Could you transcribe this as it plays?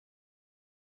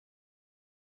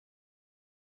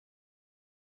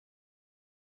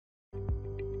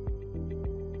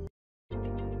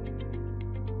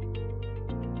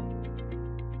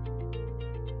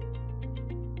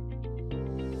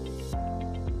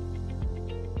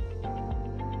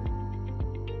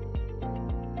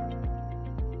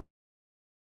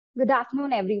Good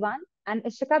afternoon, everyone. I'm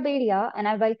Ishika Bedia, and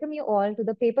I welcome you all to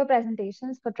the paper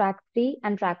presentations for Track 3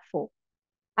 and Track 4.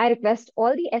 I request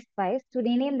all the SYs to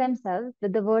rename themselves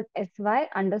with the word SY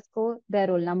underscore their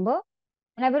roll number.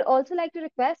 And I would also like to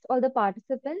request all the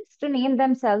participants to name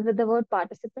themselves with the word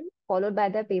participant followed by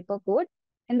their paper code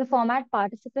in the format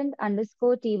participant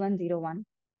underscore T101.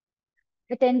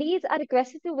 Attendees are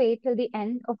requested to wait till the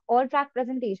end of all track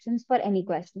presentations for any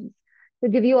questions. To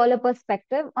give you all a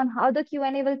perspective on how the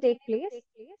Q&A will take place,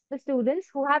 the students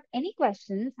who have any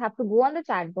questions have to go on the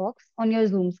chat box on your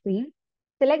Zoom screen,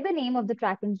 select the name of the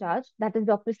track in charge, that is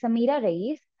Dr. Samira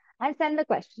Rais, and send the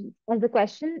question, as the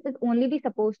question is only be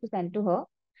supposed to send to her.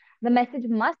 The message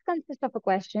must consist of a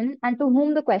question and to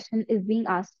whom the question is being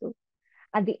asked to.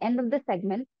 At the end of the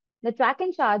segment, the track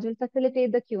in charge will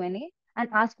facilitate the Q&A and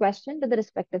ask questions to the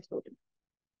respective student.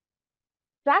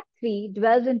 Track 3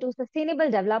 delves into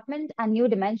sustainable development and new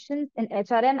dimensions in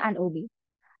HRM and OB.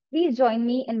 Please join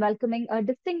me in welcoming our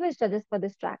distinguished judges for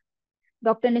this track,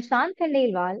 Dr. Nishant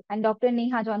Khandelwal and Dr.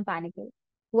 Neha John Panikel,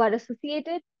 who are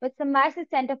associated with Symbiosis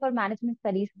Center for Management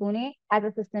Studies, Pune, as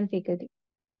assistant faculty.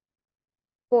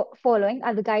 Following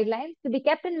are the guidelines to be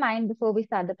kept in mind before we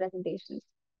start the presentations.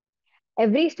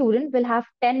 Every student will have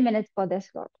 10 minutes for their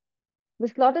slot. The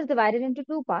slot is divided into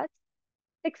two parts,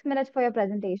 6 minutes for your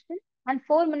presentation and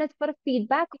 4 minutes for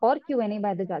feedback or Q&A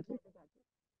by the judges.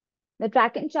 The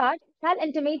track in charge shall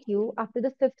intimate you after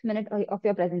the 5th minute of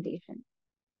your presentation.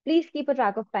 Please keep a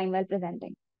track of time while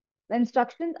presenting. The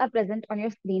instructions are present on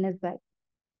your screen as well.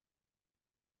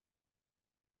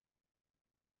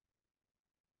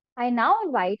 I now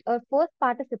invite our first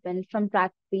participant from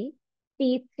track 3,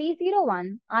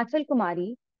 T301, Achal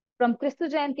Kumari from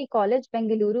Kristu Jayanti College,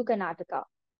 Bengaluru, Karnataka,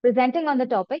 presenting on the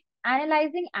topic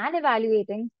Analyzing and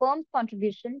Evaluating Firms'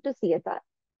 Contribution to CSR.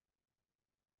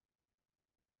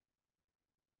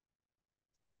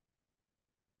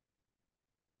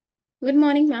 Good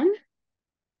morning, ma'am.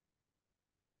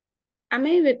 Am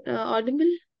I audible?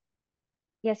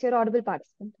 Yes, you're audible,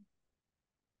 participant.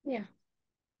 Yeah.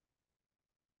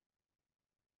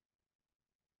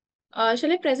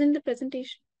 Shall I present the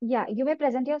presentation? Yeah, you may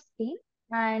present your screen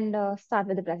and start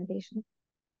with the presentation.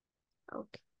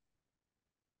 Okay.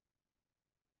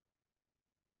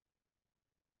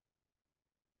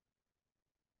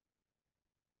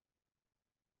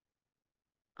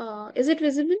 Is it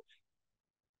visible?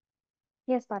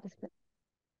 Yes, participant.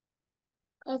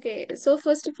 Okay. So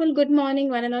first of all, good morning,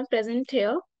 one and all present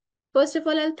here. First of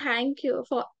all, I'll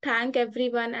thank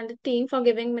everyone and the team for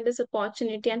giving me this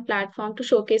opportunity and platform to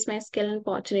showcase my skill and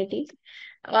opportunity.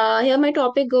 Here my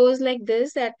topic goes like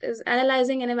this, that is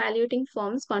analyzing and evaluating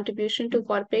firms' contribution to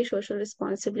corporate social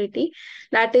responsibility.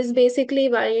 That is basically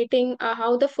evaluating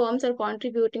how the firms are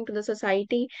contributing to the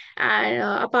society and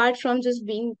apart from just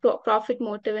being profit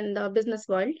motive in the business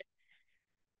world.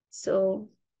 So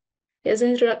here's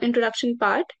an introduction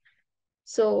part.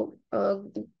 So,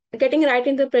 getting right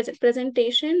in the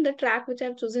presentation, the track which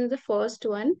I've chosen is the first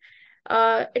one.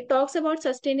 It talks about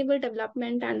sustainable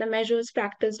development and the measures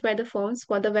practiced by the firms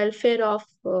for the welfare of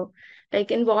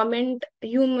like environment,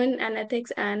 human and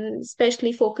ethics, and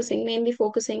especially mainly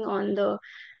focusing on the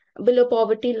below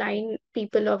poverty line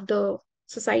people of the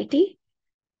society.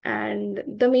 And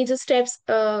the major steps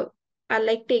are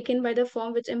like taken by the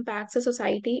firm which impacts the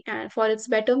society and for its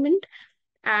betterment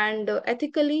and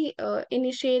ethically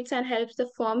initiates and helps the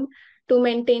firm to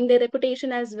maintain their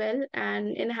reputation as well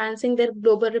and enhancing their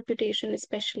global reputation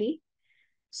especially.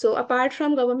 So apart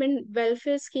from government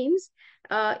welfare schemes,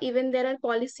 even there are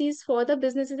policies for the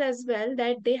businesses as well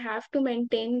that they have to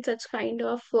maintain such kind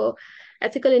of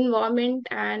ethical environment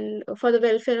and for the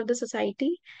welfare of the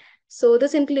society. So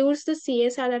this includes the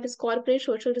CSR, that is corporate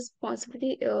social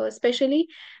responsibility, especially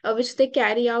which they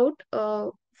carry out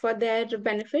for their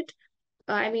benefit.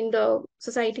 I mean the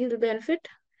society's benefit,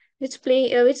 which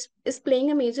is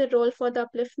playing a major role for the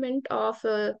upliftment of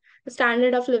the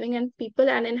standard of living and people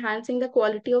and enhancing the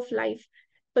quality of life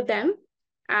for them.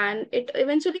 And it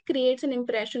eventually creates an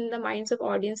impression in the minds of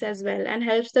audience as well and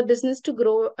helps the business to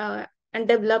grow and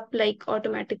develop like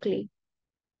automatically.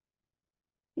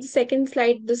 The second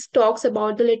slide, this talks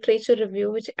about the literature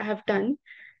review which I have done.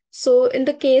 So in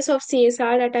the case of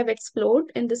CSR that I've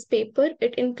explored in this paper,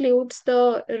 it includes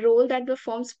the role that the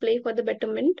firms play for the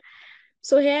betterment.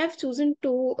 So here I've chosen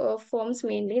two firms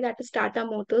mainly, that is Tata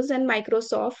Motors and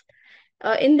Microsoft.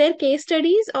 In their case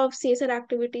studies of CSR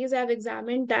activities, I've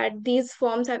examined that these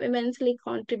firms have immensely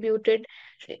contributed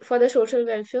for the social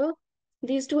welfare.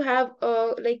 These two have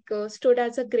stood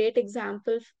as a great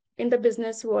example in the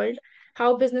business world,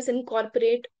 how business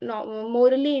incorporate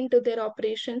morally into their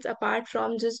operations apart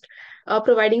from just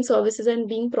providing services and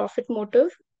being profit motive.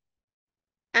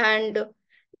 And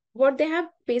what they have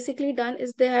basically done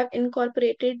is they have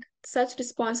incorporated such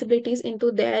responsibilities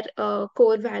into their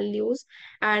core values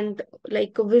and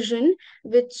like a vision,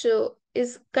 which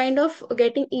is kind of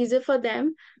getting easier for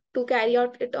them to carry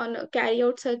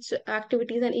out such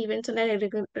activities and events on a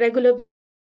regular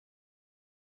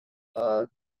basis.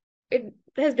 It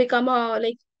has become a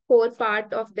like core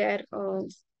part of their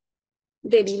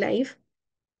daily life.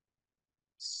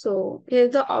 So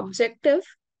here's the objective.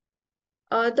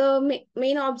 The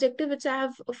main objective which I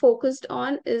have focused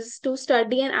on is to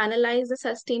study and analyze the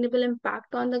sustainable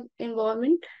impact on the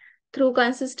environment through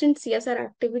consistent CSR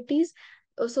activities.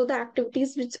 So the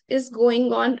activities which is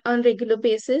going on regular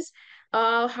basis,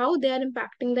 how they are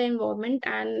impacting the environment,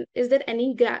 and is there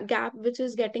any gap which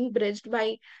is getting bridged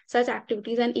by such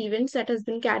activities and events that has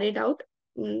been carried out.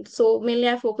 So mainly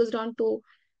I focused on two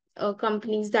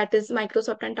companies, that is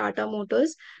Microsoft and Tata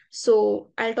Motors. So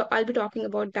I'll be talking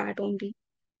about that only,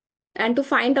 and to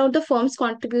find out the firm's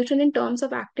contribution in terms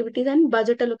of activities and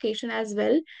budget allocation as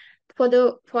well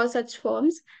for such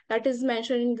firms, that is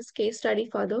mentioned in this case study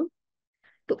further,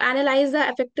 to analyze the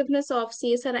effectiveness of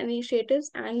CSR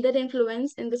initiatives and their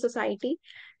influence in the society,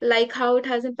 like how it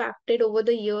has impacted over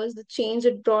the years, the change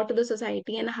it brought to the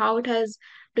society, and how it has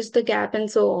bridged the gap,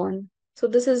 and so on. So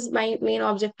this is my main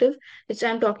objective, which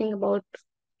I'm talking about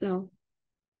now.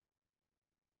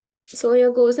 So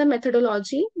here goes the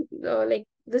methodology. Like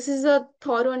this is a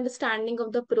thorough understanding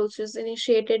of the approaches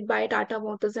initiated by Tata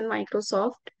Motors and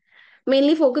Microsoft,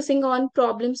 mainly focusing on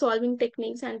problem solving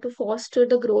techniques and to foster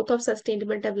the growth of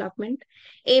sustainable development,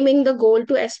 aiming the goal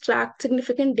to extract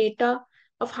significant data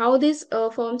of how these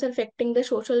firms are affecting the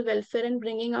social welfare and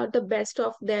bringing out the best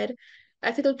of their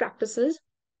ethical practices.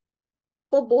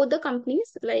 For both the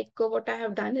companies, like what I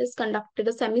have done is conducted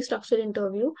a semi-structured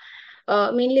interview,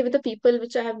 mainly with the people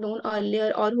which I have known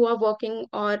earlier or who are working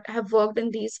or have worked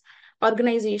in these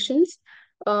organizations,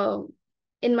 uh,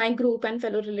 in my group and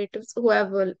fellow relatives who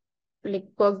have like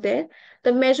worked there.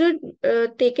 The measure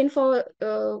taken for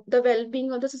the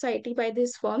well-being of the society by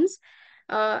these firms,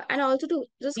 and also to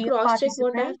just Dear cross-check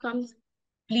what I participant, have come.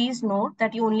 please note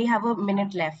that you only have a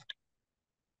minute left.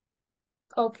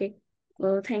 Okay,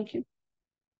 thank you.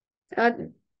 Uh,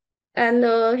 And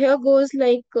here goes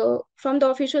like from the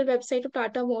official website of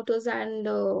Tata Motors and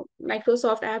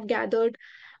Microsoft, I have gathered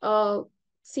uh,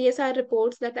 CSR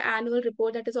reports, that the annual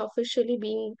report that is officially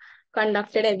being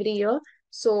conducted every year.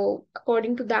 So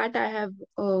according to that, I have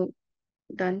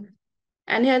done.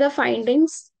 And here are the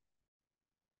findings.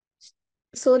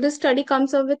 So this study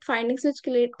comes up with findings which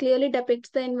clearly depicts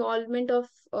the involvement of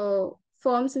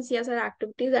firms in CSR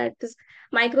activities. That is,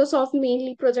 Microsoft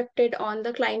mainly projected on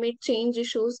the climate change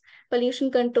issues,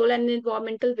 pollution control, and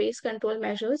environmental waste control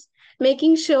measures,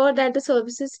 making sure that the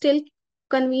service is still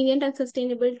convenient and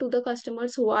sustainable to the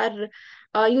customers who are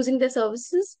using their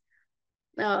services.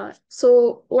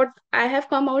 So what they have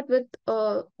come out with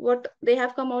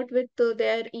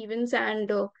their events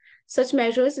and such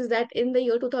measures is that in the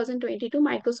year 2022,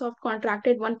 Microsoft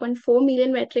contracted 1.4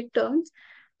 million metric tons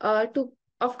to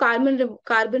of carbon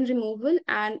removal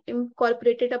and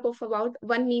incorporated up of about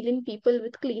 1 million people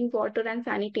with clean water and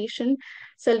sanitation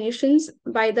solutions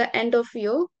by the end of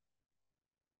year.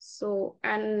 So,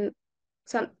 and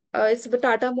it's the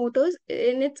Tata Motors.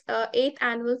 In its eighth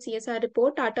annual CSR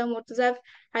report, Tata Motors have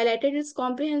highlighted its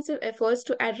comprehensive efforts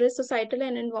to address societal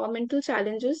and environmental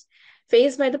challenges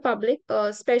faced by the public,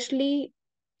 especially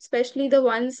the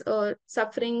ones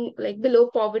suffering like below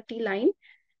poverty line.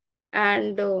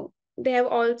 And they have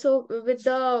also with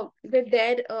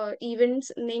their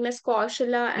events named as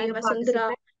Kaushala and Dear Vasundhara.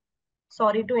 participant,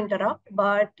 sorry to interrupt,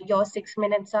 but your 6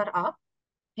 minutes are up.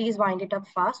 Please wind it up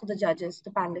fast so the judges, the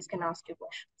panelists can ask you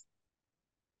questions.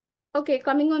 Okay,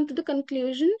 coming on to the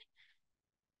conclusion,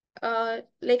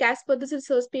 like as per this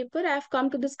research paper, I have come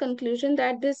to this conclusion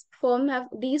that these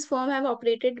firm have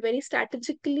operated very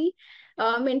strategically,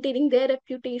 maintaining their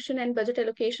reputation and budget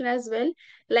allocation as well.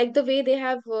 Like the way they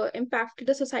have impacted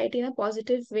the society in a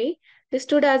positive way, they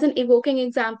stood as an evoking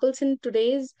examples in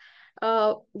today's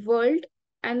world,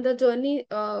 and the journey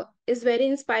is very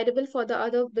inspirable for the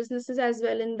other businesses as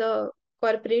well in the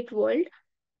corporate world.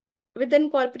 With the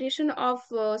incorporation of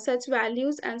such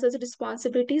values and such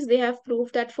responsibilities, they have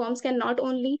proved that firms can not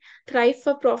only thrive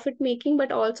for profit making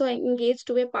but also engage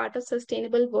to be a part of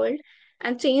sustainable world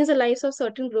and change the lives of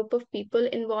certain group of people,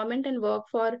 environment, and work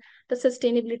for the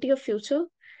sustainability of future.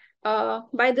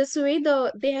 By this way,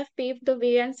 they have paved the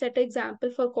way and set an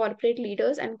example for corporate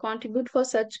leaders and contribute for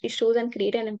such issues and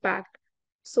create an impact.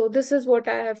 So this is what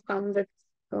I have come with.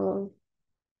 Uh,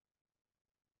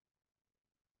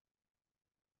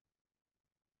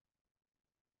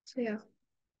 so yeah.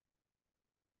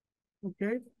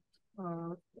 Okay.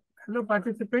 Uh, Hello,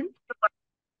 participant.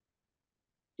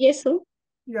 Yes, sir.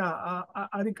 Yeah,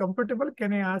 are you comfortable?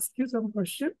 Can I ask you some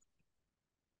questions?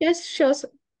 Yes, sure, sir.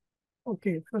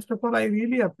 Okay. First of all, I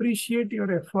really appreciate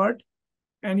your effort,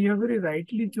 and you have very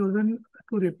rightly chosen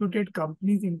two reputed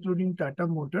companies, including Tata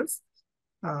Motors,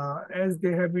 as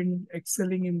they have been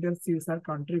excelling in their CSR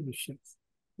contributions.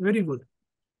 Very good.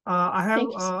 I have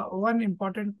Thank you, sir. one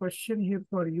important question here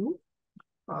for you.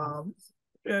 Um,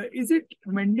 is it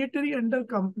mandatory under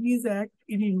Companies Act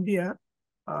in India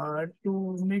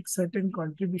to make certain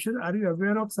contributions? Are you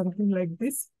aware of something like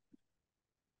this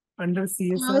under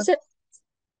CSR?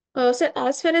 Sir, so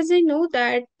as far as I know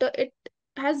that it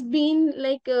has been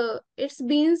like it's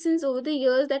been since over the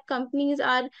years that companies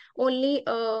are only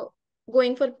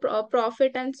going for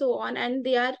profit and so on, and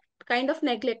they are kind of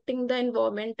neglecting the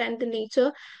environment and the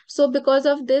nature. So because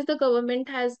of this, the government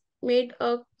has made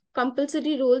a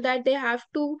compulsory rule that they have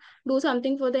to do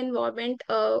something for the environment,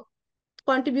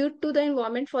 contribute to the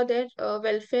environment for their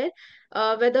welfare,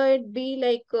 whether it be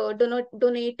like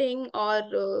donating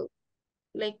or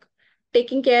like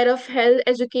taking care of health,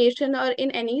 education, or in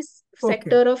any Okay,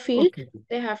 sector or field, okay.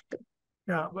 they have to.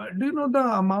 Yeah, but do you know the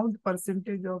amount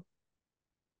percentage of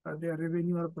their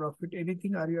revenue or profit?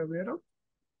 Anything are you aware of?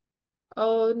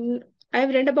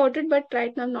 I've read about it, but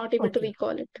right now I'm not able to Okay, recall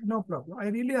it. no problem. I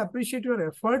really appreciate your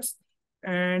efforts,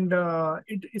 and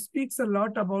it speaks a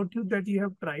lot about you that you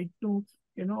have tried to,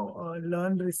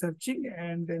 learn researching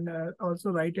and then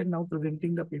also write and now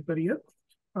presenting the paper here.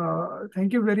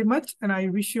 Thank you very much, and I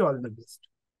wish you all the best.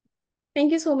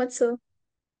 Thank you so much, sir.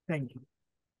 Thank you.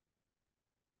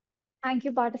 Thank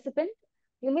you, participant.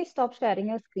 You may stop sharing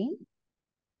your screen.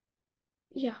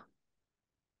 Yeah.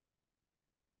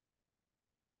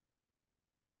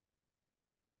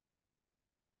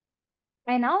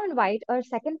 I now invite our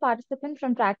second participant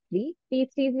from track 3,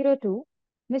 P302,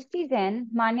 Mishti Jain,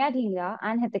 Manya Dhingra,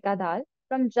 and Hitika Dal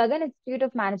from Jagan Institute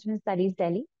of Management Studies,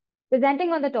 Delhi,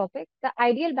 presenting on the topic The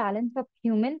Ideal Balance of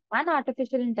Human and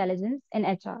Artificial Intelligence in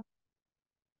HR.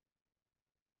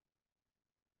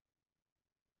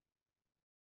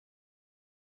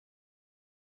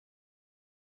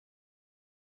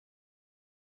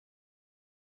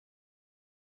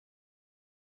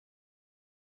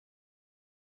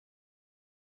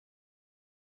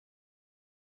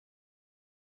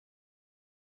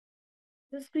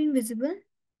 The screen visible?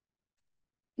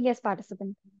 Yes,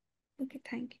 participant. Okay,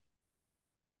 thank you.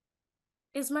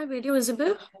 Is my video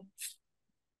visible?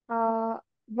 Uh,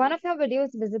 One of your videos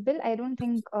is visible. I don't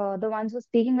think the ones who are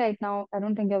speaking right now, I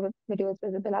don't think your video is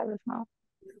visible as of now.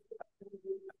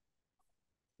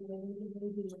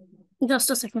 Just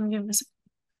a second, give me a second.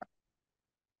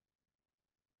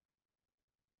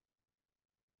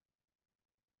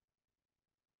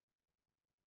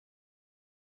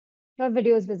 Your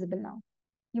video is visible now.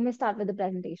 You may start with the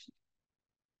presentation.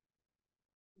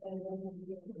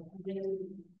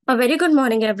 A very good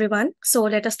morning, everyone. So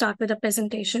let us start with the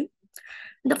presentation.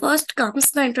 The first comes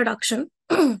the introduction.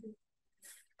 The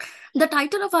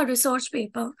title of our research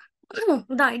paper,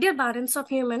 The Ideal Balance of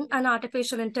Human and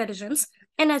Artificial Intelligence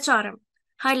in HRM,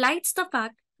 highlights the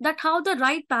fact that how the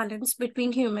right balance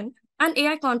between human and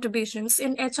AI contributions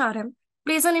in HRM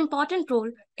plays an important role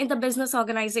in the business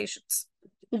organizations.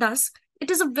 Thus, it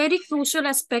is a very crucial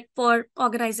aspect for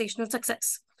organizational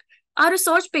success. Our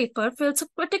research paper fills a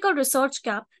critical research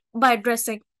gap by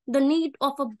addressing the need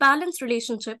of a balanced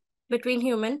relationship between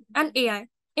human and AI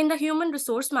in the human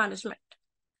resource management.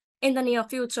 In the near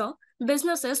future,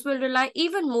 businesses will rely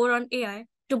even more on AI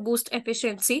to boost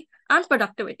efficiency and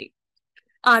productivity.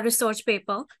 Our research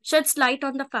paper sheds light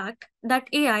on the fact that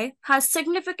AI has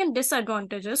significant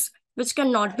disadvantages which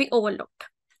cannot be overlooked.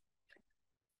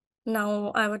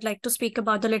 Now, I would like to speak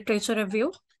about the literature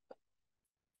review.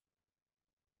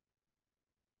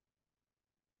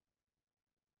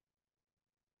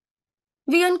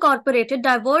 We incorporated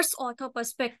diverse author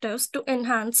perspectives to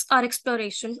enhance our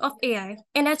exploration of AI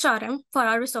in HRM for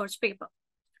our research paper.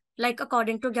 Like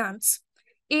according to Gans,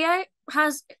 AI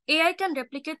can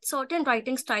replicate certain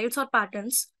writing styles or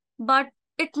patterns, but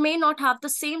it may not have the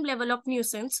same level of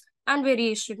nuisance and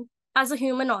variation as a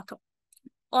human author.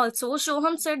 Also,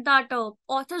 Shoham said that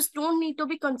authors don't need to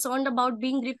be concerned about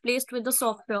being replaced with the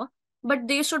software, but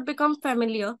they should become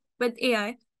familiar with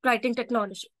AI writing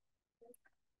technology.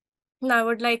 Now, I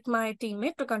would like my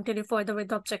teammate to continue further with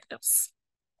the objectives.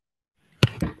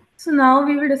 So now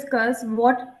we will discuss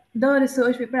what the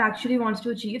research paper actually wants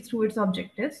to achieve through its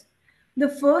objectives. The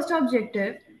first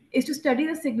objective is to study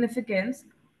the significance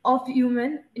of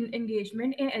human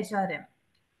engagement in HRM.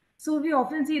 So we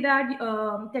often see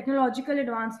that technological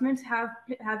advancements have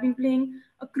been playing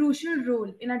a crucial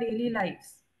role in our daily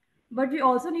lives. But we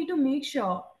also need to make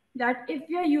sure that if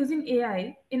we are using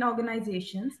AI in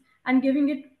organizations and giving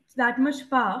it that much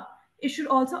power, it should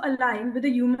also align with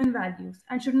the human values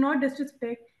and should not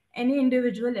disrespect any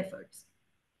individual efforts.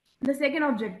 The second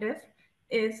objective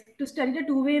is to study the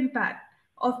two-way impact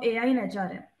of AI in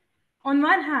HRM. On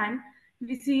one hand,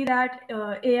 we see that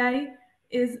AI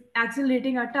is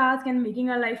accelerating our task and making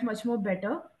our life much more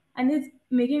better, and is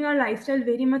making our lifestyle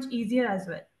very much easier as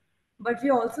well. But we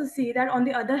also see that on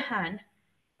the other hand,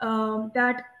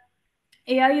 that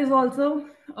AI is also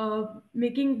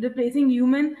making replacing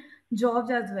human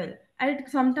jobs as well. And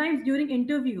sometimes during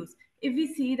interviews, if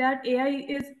we see that AI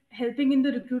is helping in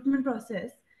the recruitment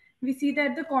process, we see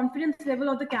that the confidence level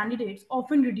of the candidates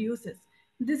often reduces.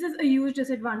 This is a huge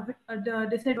disadvantage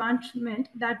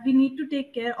that we need to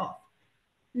take care of.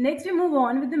 Next, we move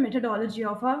on with the methodology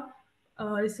of our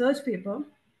research paper.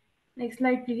 Next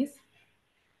slide, please.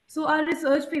 So our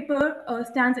research paper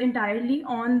stands entirely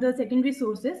on the secondary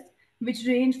sources, which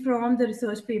range from the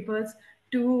research papers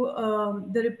to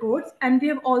the reports. And we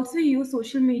have also used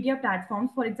social media platforms,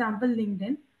 for example,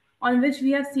 LinkedIn, on which we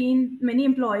have seen many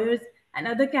employers and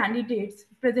other candidates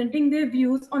presenting their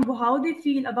views on how they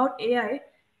feel about AI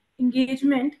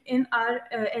engagement in our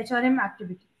HRM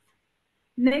activities.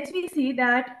 Next, we see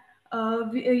that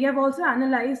we have also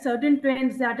analyzed certain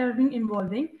trends that have been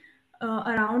evolving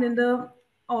around in the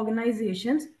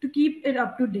organizations to keep it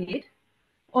up to date.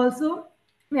 Also,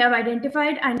 we have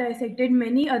identified and dissected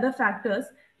many other factors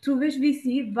through which we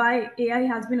see why AI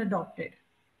has been adopted.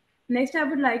 Next, I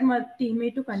would like my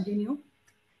teammate to continue.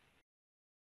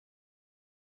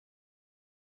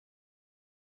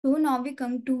 So now we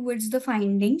come towards the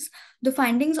findings. The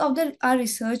findings of our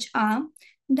research are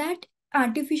that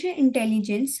artificial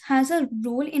intelligence has a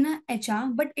role in a HR,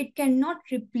 but it cannot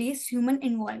replace human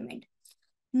involvement.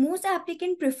 Most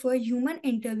applicants prefer human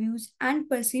interviews and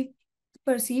perceive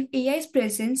AI's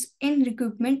presence in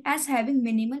recruitment as having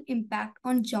minimal impact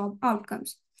on job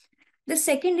outcomes. The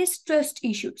second is trust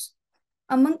issues.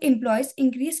 Among employees,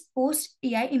 increase post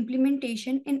AI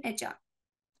implementation in HR.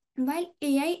 While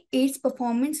AI aids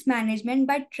performance management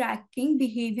by tracking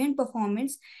behavior and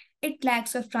performance, it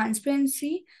lacks of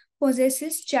transparency,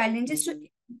 possesses challenges to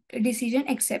decision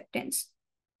acceptance.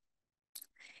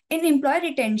 In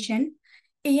employee retention,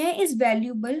 AI is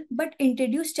valuable but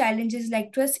introduce challenges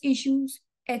like trust issues,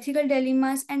 ethical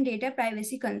dilemmas, and data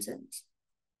privacy concerns.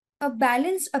 A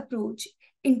balanced approach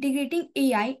integrating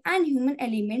AI and human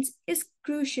elements is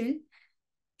crucial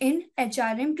in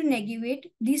HRM to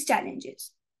navigate these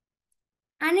challenges.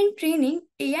 And in training,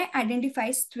 AI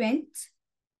identifies strengths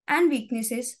and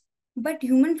weaknesses, but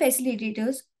human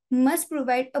facilitators must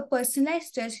provide a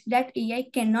personalized touch that AI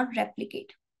cannot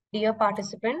replicate. Dear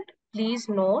participant, please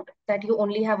note that you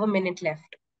only have a minute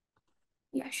left.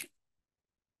 Yeah, sure.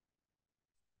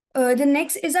 The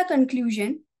next is a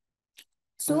conclusion.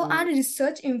 So our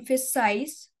research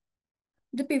emphasized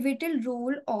the pivotal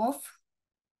role of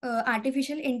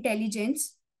artificial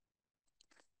intelligence.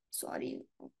 Sorry.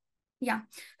 Yeah.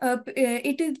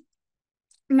 It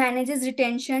manages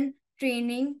retention,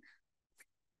 training.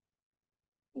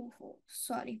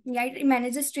 Sorry. Yeah, it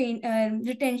manages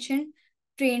retention,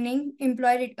 training,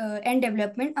 employee and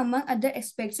development among other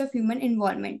aspects of human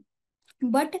involvement.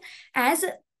 But as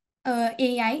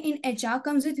AI in HR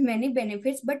comes with many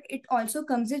benefits, but it also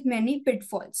comes with many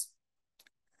pitfalls.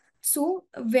 So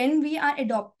when we are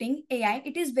adopting AI,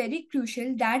 it is very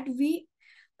crucial that we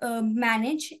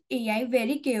manage AI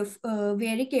very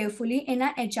carefully in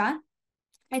our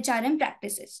HRM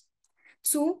practices.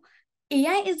 So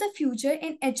AI is the future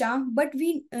in HR, but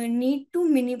we need to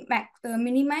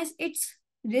minimize its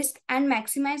risk and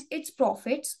maximize its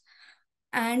profits.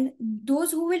 And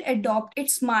those who will adopt it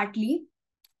smartly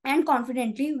and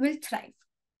confidently will thrive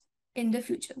in the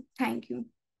future. Thank you.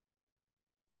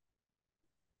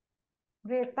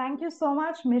 Great. Thank you so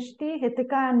much, Mishti,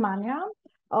 Hitika, and Manya.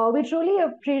 We truly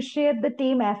appreciate the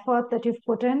team effort that you've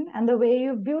put in and the way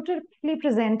you've beautifully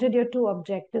presented your two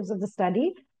objectives of the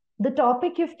study. The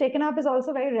topic you've taken up is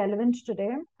also very relevant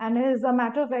today and is a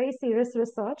matter of very serious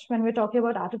research when we're talking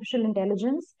about artificial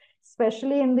intelligence,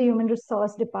 especially in the human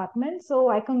resource department. So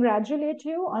I congratulate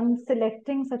you on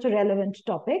selecting such a relevant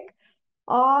topic.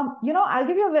 I'll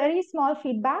give you a very small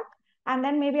feedback. and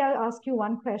then maybe I'll ask you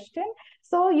one question.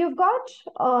 So you've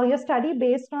got your study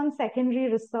based on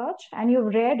secondary research, and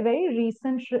you've read very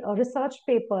recent research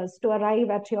papers to arrive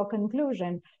at your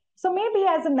conclusion. So maybe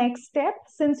as a next step,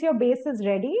 since your base is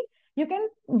ready, you can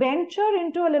venture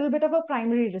into a little bit of a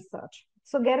primary research.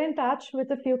 So get in touch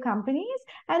with a few companies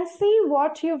and see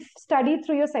what you've studied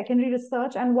through your secondary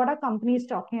research and what are companies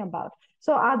talking about.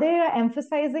 So are they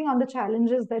emphasizing on the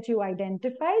challenges that you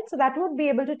identified? So that would be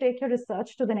able to take your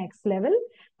research to the next level.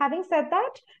 Having said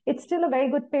that, it's still a very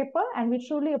good paper and we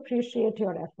truly appreciate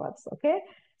your efforts. Okay.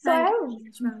 So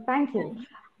thank you.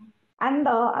 And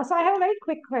so I have a very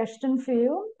quick question for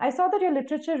you. I saw that your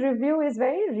literature review is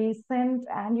very recent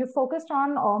and you focused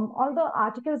on all the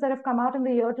articles that have come out in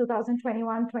the year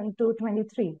 2021, 22,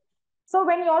 23. So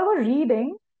when you all were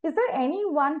reading, is there any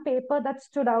one paper that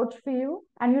stood out for you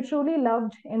and you truly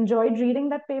loved, enjoyed reading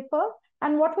that paper?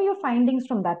 And what were your findings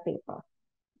from that paper?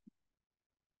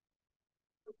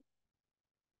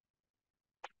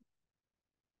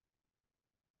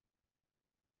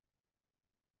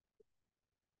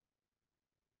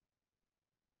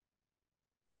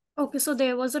 Okay, so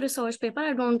there was a research paper.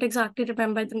 I don't exactly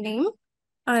remember the name.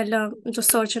 I'll just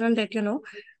search it and let you know.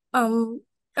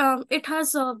 It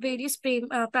has various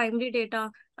primary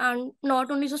data, and not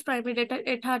only just primary data,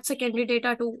 it had secondary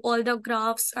data too. All the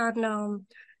graphs and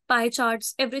pie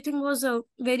charts, everything was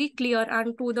very clear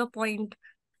and to the point,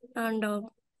 and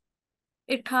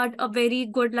it had a very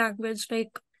good language,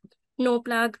 like no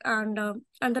plag, and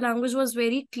the language was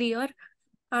very clear,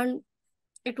 and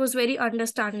it was very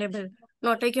understandable.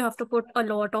 Not like you have to put a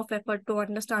lot of effort to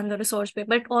understand the research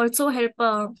paper. It also helped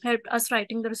us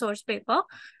writing the research paper.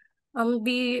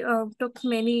 We took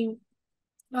many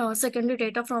secondary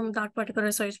data from that particular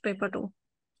research paper too.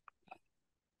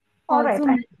 All right.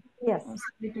 Also, Yes.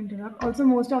 sorry to interrupt. Also,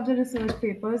 most of the research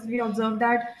papers, we observed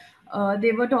that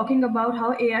they were talking about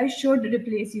how AI should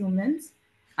replace humans,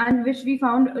 and which we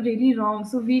found really wrong.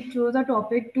 So we chose a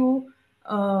topic to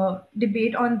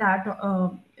debate on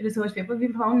that research paper. We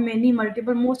found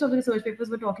most of the research papers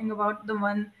were talking about the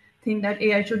one thing that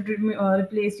AI should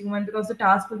replace human because the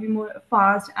task will be more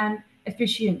fast and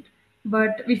efficient.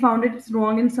 But we found it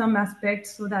wrong in some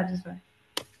aspects, so that is why.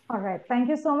 All right. Thank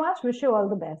you so much. Wish you all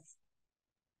the best.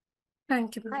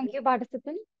 Thank you. Thank you,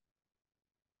 participant.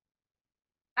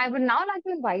 I would now like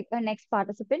to invite our next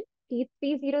participant,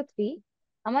 T303,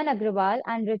 Aman Agrawal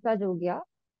and Richa Jogia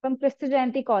from Christi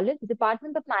Jayanti College,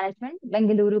 Department of Management,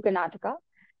 Bengaluru, Karnataka,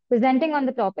 presenting on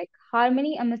the topic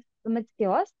Harmony Amidst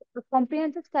Chaos, a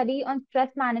comprehensive study on stress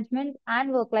management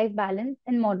and work-life balance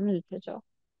in modern literature.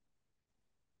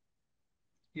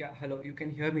 Yeah, hello, you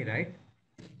can hear me, right?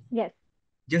 Yes.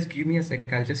 Just give me a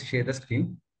sec, I'll just share the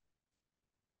screen.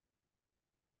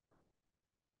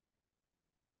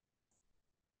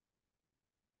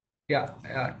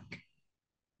 Yeah,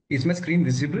 is my screen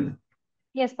visible?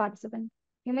 Yes, participant.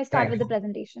 You may start with the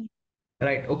presentation.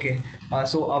 Right, okay.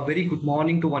 So a very good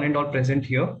morning to one and all present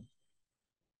here.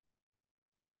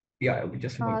 Yeah, we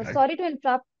just about that. Sorry to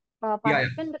interrupt, Yeah.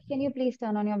 participant, but can you please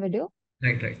turn on your video?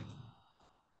 Right.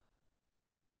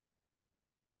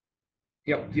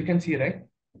 Yeah, you can see, right?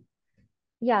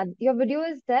 Yeah, your video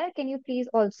is there. Can you please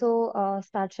also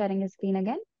start sharing your screen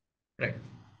again? Right.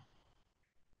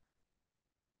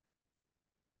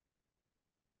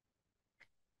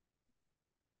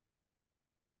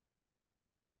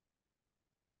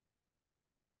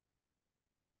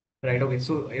 Right, okay.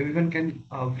 So everyone can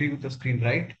view the screen,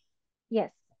 right?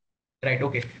 Yes. Right,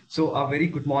 okay. So a very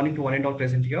good morning to one and all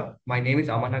present here. My name is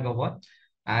Aman Agrawal,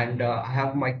 and I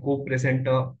have my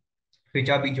co-presenter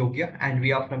Richa Jogia, and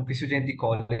we are from Christi Jayanti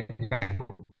College.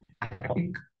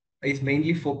 Topic is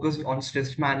mainly focused on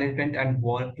stress management and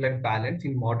work-life balance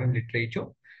in modern literature.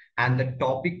 And the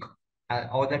topic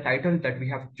or the title that we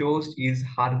have chose is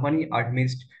Harmony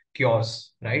Amidst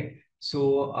Chaos, right?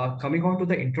 So coming on to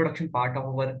the introduction part of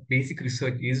our basic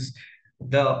research is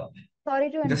Sorry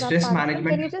to interrupt, stress participant.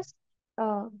 management.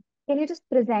 Can you just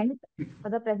present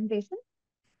the presentation?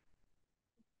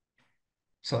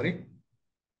 Sorry?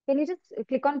 Can you just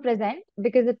click on present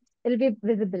because it'll be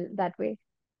visible that way.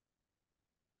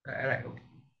 Right, okay.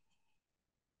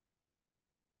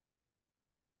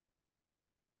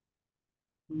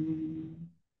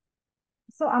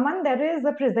 So Aman, there is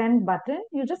a present button.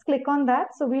 You just click on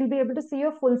that. So we'll be able to see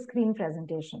your full screen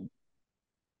presentation.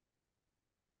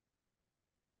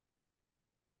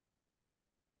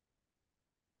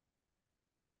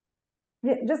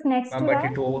 Yeah, just next to But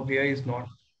that. it over here is not.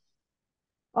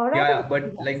 All right. Yeah,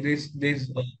 but like this,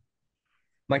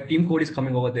 my team code is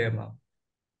coming over there, ma'am.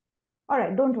 All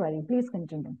right, don't worry. Please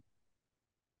continue.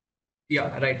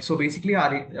 Yeah, right. So basically,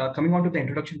 our coming on to the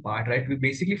introduction part, right? We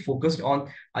basically focused on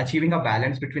achieving a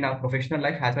balance between our professional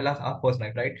life as well as our personal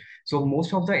life, right? So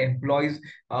most of the employees,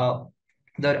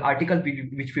 the article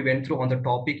which we went through on the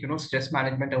topic, stress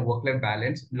management and work-life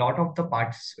balance, lot of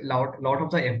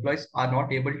the employees are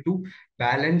not able to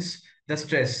balance the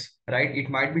stress, right? It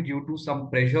might be due to some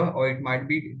pressure, or it might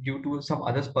be due to some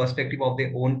other perspective of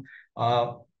their own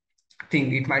uh,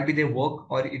 thing. It might be their work,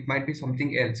 or it might be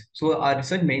something else. So our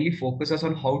research mainly focuses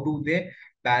on how do they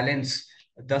balance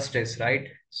the stress, right?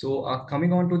 So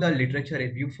coming on to the literature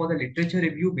review. For the literature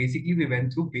review, basically we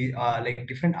went through like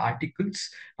different articles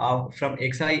from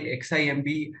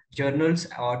XIMB journals,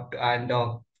 and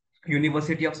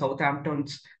University of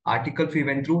Southampton's articles we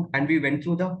went through, and we went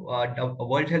through the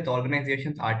World Health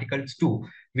Organization's articles too,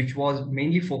 which was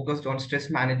mainly focused on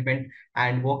stress management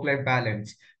and work-life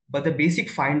balance. But the basic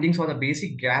findings, or the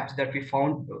basic gaps that we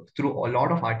found through a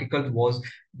lot of articles, was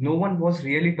no one was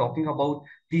really talking about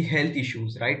the health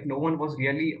issues, right? No one was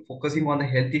really focusing on the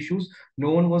health issues.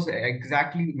 No one was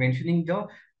exactly mentioning the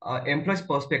employee's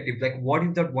perspective, like what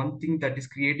is that one thing that is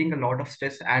creating a lot of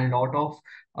stress and a lot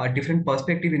of different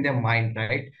perspective in their mind,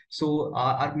 right? So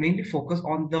are mainly focused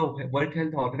on the World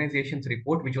Health Organization's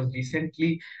report, which was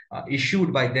recently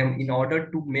issued by them in order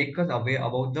to make us aware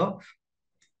about the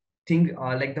thing,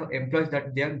 like the employees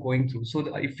that they are going through.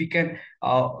 So if we can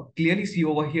clearly see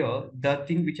over here, the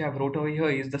thing which I have wrote over here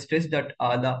is the stress that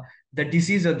the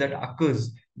disease that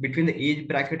occurs between the age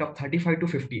bracket of 35 to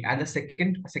 50. And the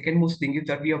second most thing is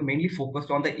that we are mainly focused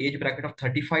on the age bracket of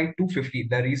 35 to 50.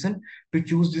 The reason to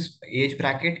choose this age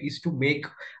bracket is to make,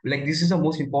 like, this is the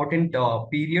most important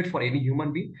period for any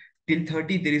human being. Till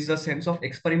 30, there is a sense of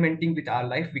experimenting with our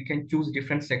life. We can choose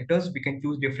different sectors, we can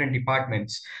choose different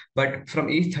departments. But from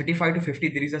age 35 to 50,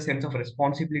 there is a sense of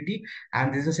responsibility,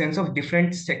 and there's a sense of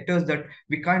different sectors that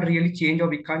we can't really change, or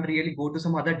we can't really go to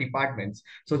some other departments.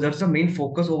 So that's the main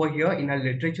focus over here in our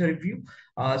literature review.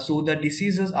 So the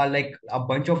diseases are like a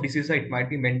bunch of diseases. It might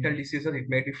be mental diseases, it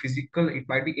might be physical, it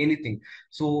might be anything.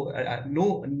 So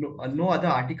no other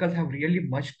articles have really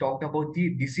much talked about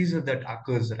the diseases that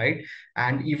occurs, right?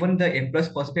 And even the employee's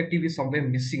perspective is somewhere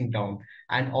missing down.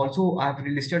 And also I've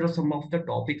listed out some of the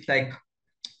topics like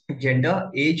gender,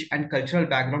 age, and cultural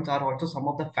backgrounds are also some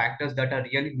of the factors that are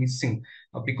really missing,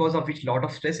 because of which lot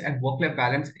of stress and work-life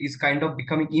balance is kind of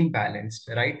becoming imbalanced,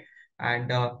 right?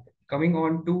 And coming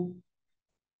on to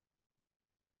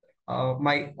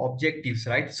my objectives,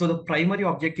 right? So the primary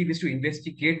objective is to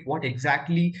investigate what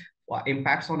exactly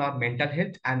impacts on our mental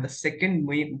health, and the second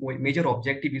major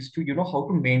objective is to how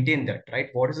to maintain that, right?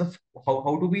 What is the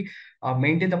how do we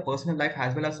maintain the personal life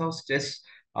as well as our stress,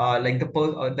 like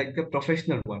the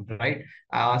professional one, right?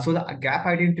 So the gap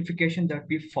identification that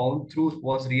we found through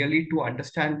was really to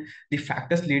understand the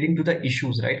factors leading to the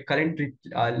issues, right? Current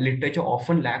literature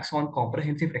often lacks on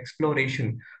comprehensive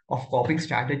exploration of coping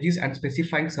strategies and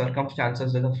specifying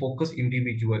circumstances that focus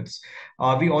individuals.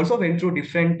 We also went through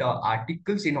different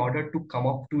articles in order to come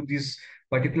up to this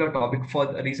particular topic. For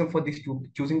the reason for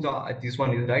choosing this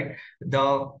one is, right,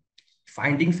 the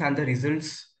findings and the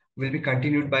results will be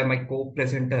continued by my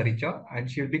co-presenter Richa,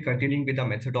 and she'll be continuing with the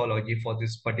methodology for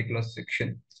this particular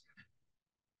section.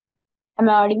 Am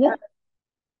I audible?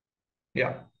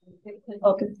 Yeah.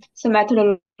 Okay. So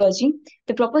methodology.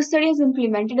 The proposed study has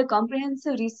implemented a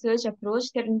comprehensive research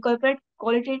approach that incorporates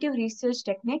qualitative research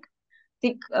technique.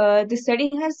 The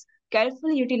study has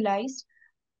carefully utilized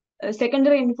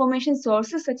secondary information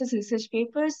sources such as research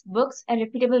papers, books, and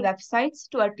reputable websites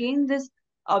to attain this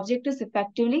objectives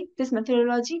effectively. This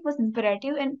methodology was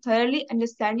imperative in thoroughly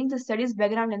understanding the study's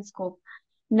background and scope.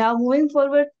 Now moving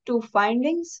forward to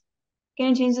findings. Can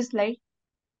you change the slide?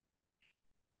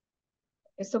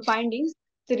 So findings.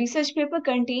 The research paper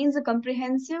contains a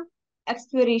comprehensive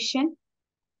exploration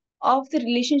of the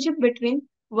relationship between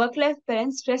work-life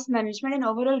balance, stress management, and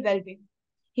overall well-being.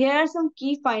 Here are some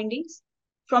key findings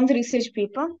from the research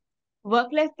paper.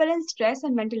 Work-life balance, stress,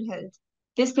 and mental health.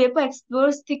 This paper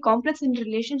explores the complex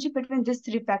interrelationship between these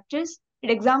three factors.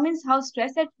 It examines how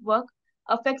stress at work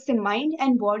affects the mind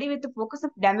and body with the focus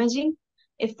of damaging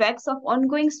effects of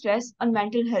ongoing stress on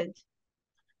mental health.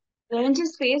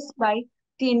 Challenges faced by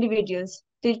the individuals.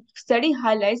 The study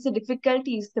highlights the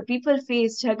difficulties the people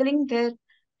face juggling their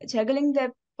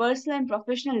personal and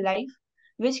professional life,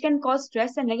 which can cause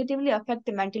stress and negatively affect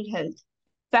the mental health.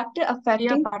 Factor Dear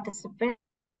affecting participant,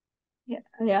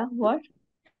 what?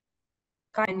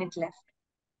 minute left.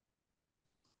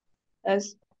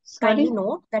 Sorry. Kindly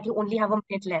note that you only have a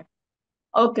minute left.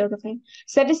 Okay, fine.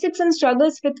 Statistics and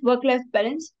struggles with work-life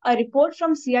balance. A report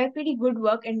from CIPD Good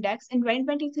Work Index in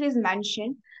 2023 is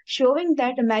mentioned showing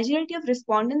that a majority of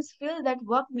respondents feel that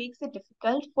work makes it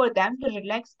difficult for them to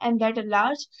relax and that a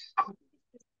large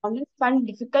respondents find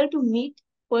it difficult to meet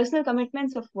personal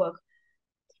commitments of work.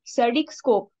 Study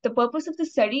scope. The purpose of the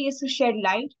study is to shed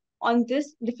light on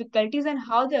these difficulties and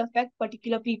how they affect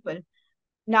particular people.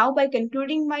 Now, by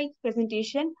concluding my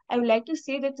presentation, I would like to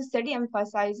say that the study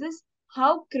emphasizes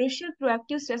how crucial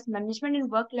proactive stress management and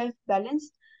work-life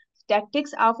balance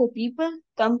tactics are for people,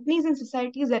 companies, and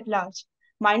societies at large.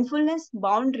 Mindfulness,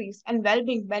 boundaries, and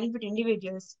well-being benefit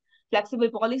individuals.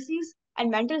 Flexible policies and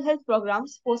mental health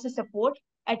programs foster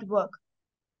at work.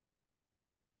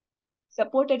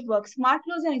 Support at work. Smart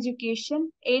laws and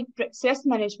education aid stress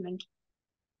management.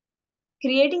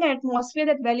 Creating an atmosphere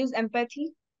that values empathy,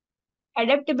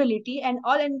 adaptability, and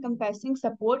all-encompassing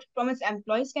support from its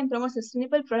employees can promote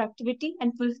sustainable productivity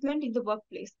and fulfillment in the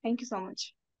workplace. Thank you so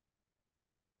much.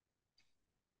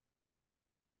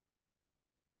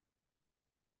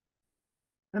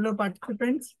 Hello,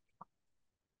 participants.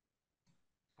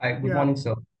 Hi, good Yeah, morning,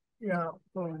 sir. yeah.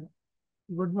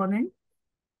 Good morning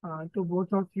to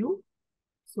both of you.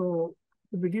 So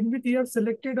to begin with, you have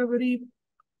selected a very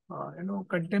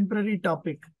contemporary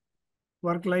topic,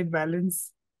 work-life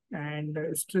balance and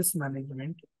stress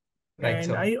management. Right, And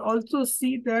sir. I also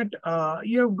see that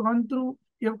you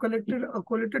have collected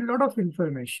a lot of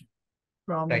information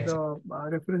from Right, sir. the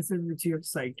references which you have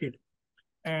cited,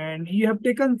 and you have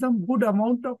taken some good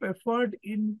amount of effort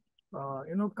in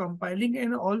compiling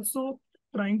and also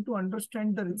trying to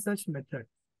understand the research method.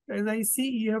 As I see,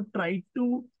 you have tried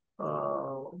to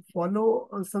follow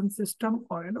some system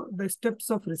or the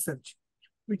steps of research,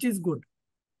 which is good.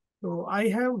 So I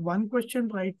have one question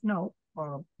right now.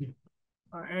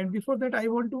 And before that, I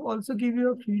want to also give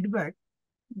you a feedback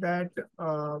that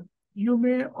you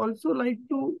may also like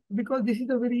to, because this is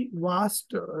a very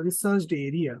vast researched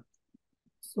area.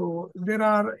 So there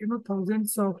are,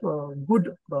 thousands of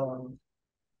good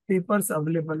papers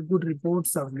available, good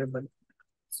reports available.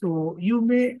 So you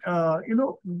may,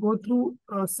 go through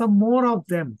some more of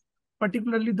them,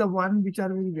 particularly the one which are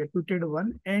very reputed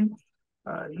one, and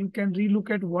you can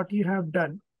relook at what you have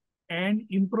done and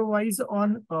improvise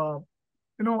on,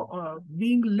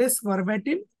 being less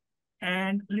verbatim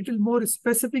and little more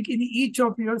specific in each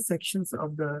of your sections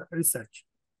of the research.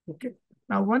 Okay.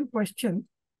 Now, one question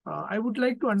I would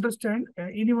like to understand,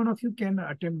 any one of you can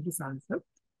attempt this answer.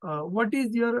 What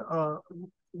is your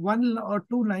one or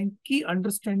two line key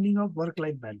understanding of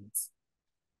work-life balance?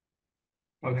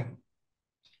 Okay.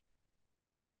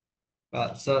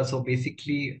 So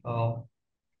basically,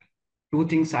 two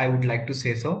things I would like to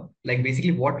say, sir. Like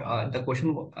basically what the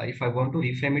question, if I want to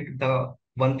reframe it, the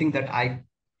one thing that I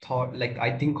thought, like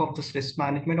I think of the stress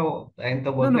management and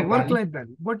the No, work-life balance. work-life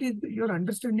balance. What is your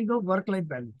understanding of work-life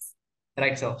balance?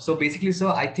 Right, sir. So basically, sir,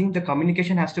 I think the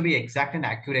communication has to be exact and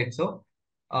accurate, sir.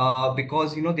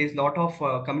 Because there's a lot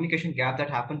of communication gap that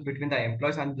happens between the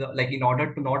employees and like in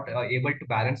order to not able to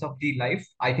balance of the life,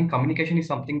 I think communication is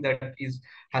something that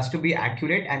has to be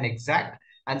accurate and exact.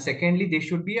 And secondly, there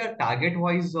should be a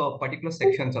target-wise particular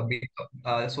sections of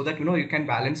so that you can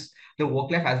balance the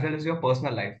work life as well as your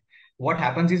personal life. What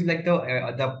happens is like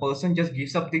the person just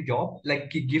gives up the job, like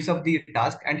he gives up the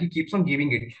task, and he keeps on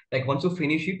giving it. Like once you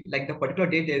finish it, like the particular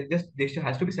day, there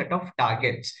has to be set of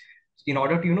targets in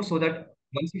order to so that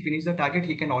once he finishes the target,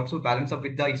 he can also balance up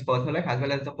with his personal life as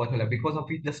well as the personal life, because of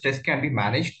it the stress can be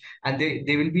managed, and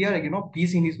there will be a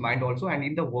peace in his mind also and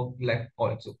in the work life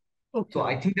also. Okay. So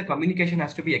I think the communication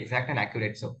has to be exact and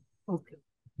accurate. So okay.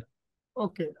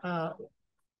 Okay.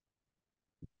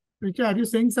 Richa, are you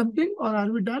saying something or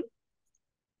are we done?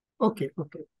 Okay.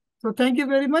 Okay. So thank you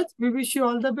very much. We wish you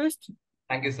all the best.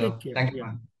 thank you, sir. Take care. Thank you, Yeah.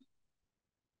 ma'am.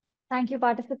 Thank you,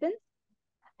 participants.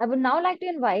 I would now like to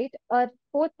invite our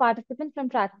fourth participant from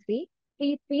track 3,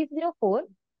 P304,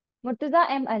 Murtaza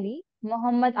M. Ali,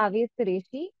 Mohammad Aviz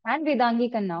Qureshi, and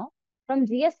Vedangi Kannau from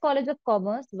GS College of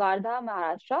Commerce, Wardha,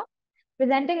 Maharashtra,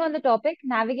 presenting on the topic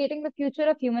Navigating the Future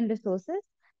of Human Resources,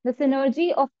 the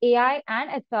Synergy of AI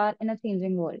and HR in a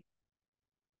Changing World.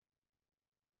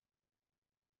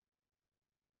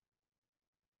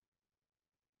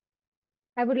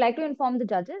 I would like to inform the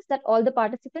judges that all the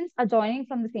participants are joining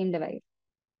from the same device.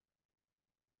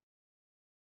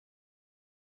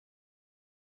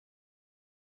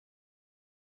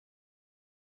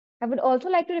 I would also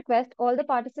like to request all the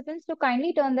participants to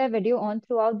kindly turn their video on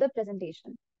throughout the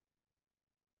presentation.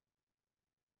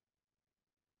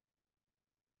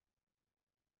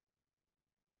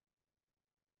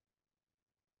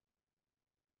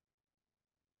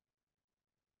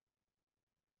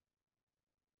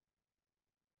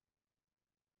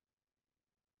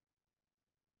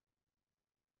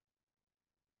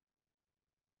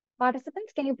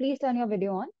 Participants, can you please turn your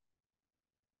video on?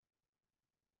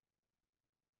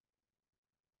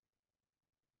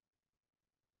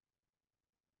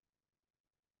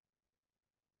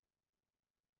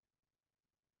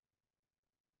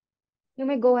 You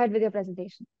may go ahead with your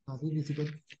presentation.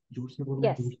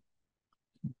 Yes.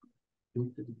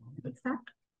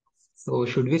 So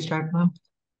should we start, ma'am?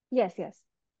 Yes, yes.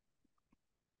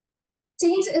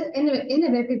 Change is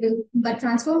inevitable, but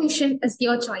transformation is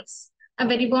your choice. A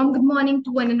very warm good morning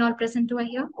to one and all present over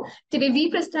here. Today,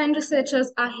 we Pristine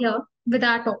researchers are here with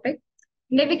our topic,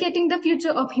 Navigating the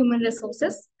Future of Human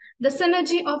Resources, the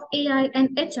synergy of AI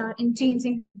and HR in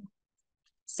changing.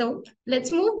 So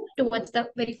let's move towards the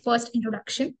very first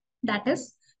introduction, that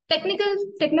is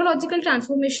technological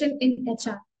transformation in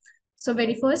HR. So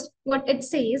very first, what it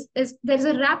says is there's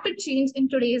a rapid change in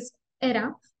today's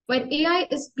era where AI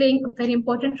is playing a very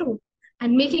important role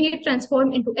and making it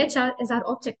transform into HR is our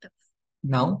objective.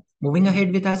 Now, moving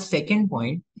ahead with our second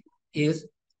point is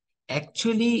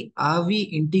actually, are we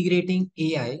integrating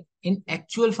AI in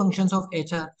actual functions of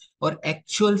HR or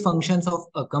actual functions of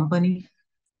a company?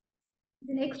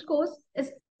 The next course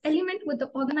is alignment with the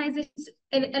organization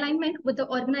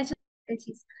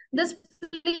strategies. This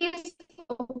plays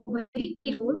a very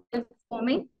key role in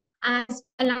forming as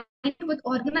alignment with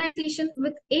organization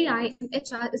with AI and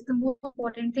HR is the most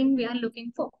important thing we are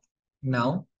looking for.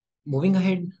 Now, moving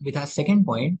ahead with our second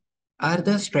point, are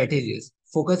the strategies.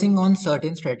 Focusing on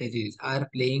certain strategies are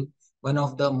playing one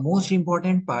of the most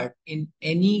important part in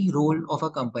any role of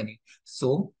a company.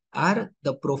 So, are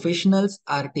the professionals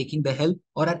are taking the help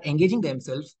or are engaging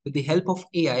themselves with the help of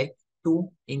AI to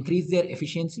increase their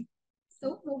efficiency?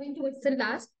 So, moving towards the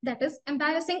last, that is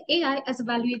embarrassing AI as a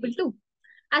valuable tool.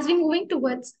 As we're moving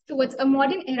towards a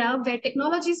modern era where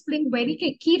technology is playing very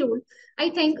key role, I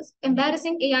think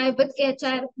embarrassing AI with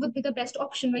HR would be the best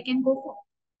option we can go for.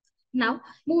 Now,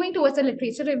 moving towards the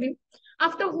literature review.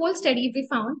 After a whole study, we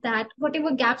found that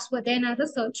whatever gaps were there in our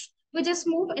research, we just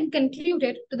move and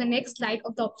concluded to the next slide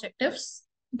of the objectives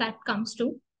that comes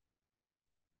to.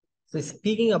 So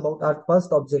speaking about our first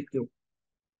objective,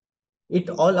 it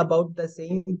all about the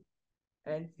same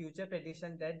and future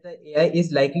prediction that the AI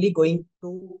is likely going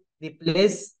to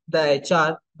replace the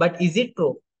HR, but is it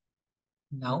true?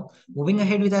 Now, moving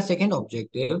ahead with our second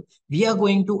objective, we are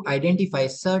going to identify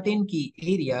certain key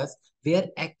areas where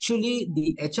actually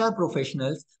the HR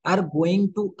professionals are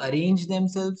going to arrange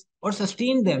themselves or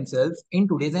sustain themselves in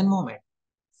today's environment.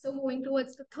 So moving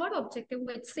towards the third objective,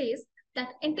 which says that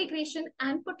integration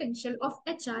and potential of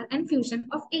HR and fusion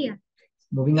of AI.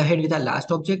 Moving ahead with our last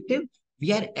objective,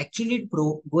 we are actually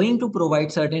going to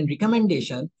provide certain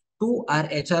recommendation to our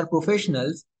HR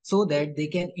professionals so that they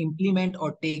can implement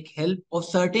or take help of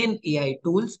certain AI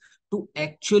tools to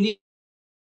actually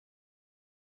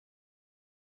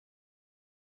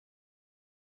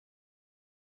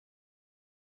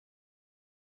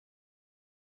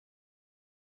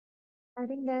I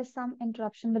think there's some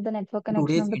interruption with the network connection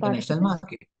today's of the international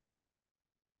participants.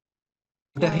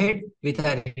 market. Ahead with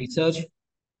our research.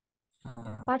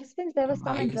 Participants, there was some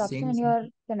Are you interruption saying in something? your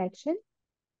connection.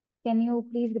 Can you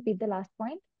please repeat the last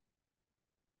point?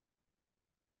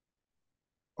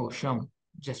 Oh, sure.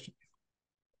 Just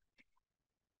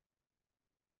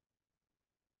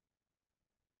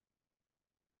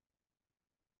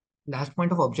last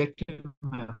point of objective,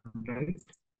 right?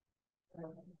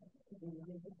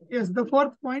 Yes, the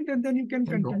fourth point, and then you can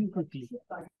continue quickly.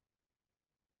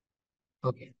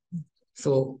 Okay.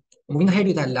 So moving ahead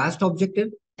with our last objective,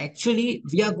 actually,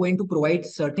 we are going to provide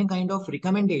certain kind of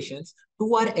recommendations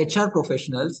to our HR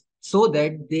professionals so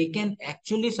that they can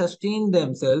actually sustain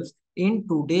themselves in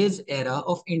today's era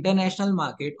of international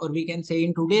market, or we can say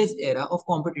in today's era of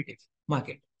competitive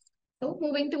market. So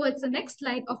moving towards the next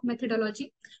slide of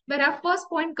methodology, where our first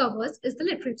point covers is the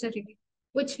literature review,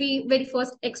 which we very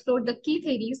first explored the key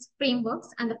theories, frameworks,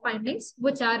 and the findings,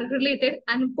 which are related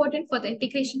and important for the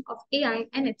integration of AI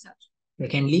and HR.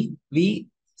 Secondly, we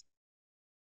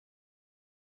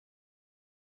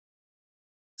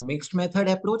mixed method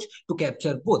approach to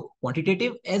capture both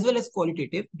quantitative as well as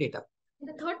qualitative data.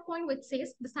 The third point, which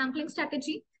says the sampling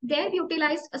strategy, there we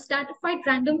utilized a stratified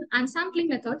random and sampling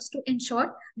methods to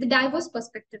ensure the diverse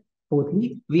perspective.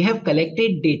 Fourthly, we have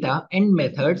collected data and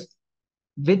methods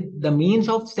with the means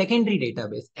of secondary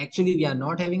database. Actually, we are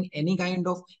not having any kind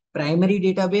of primary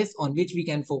database on which we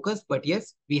can focus, but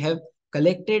yes, we have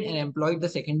collected and employed the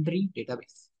secondary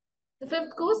database. The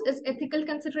fifth course is ethical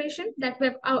consideration that we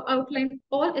have outlined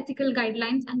all ethical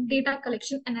guidelines and data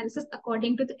collection analysis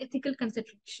according to the ethical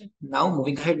consideration. Now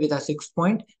moving ahead with our sixth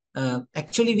point,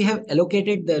 actually we have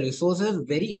allocated the resources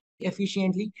very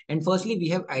efficiently. And firstly, we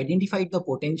have identified the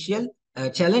potential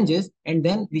challenges, and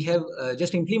then we have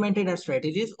just implemented our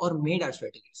strategies or made our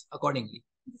strategies accordingly.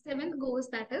 The seventh goal is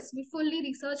that is we fully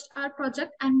researched our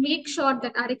project and make sure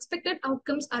that our expected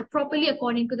outcomes are properly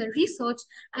according to the research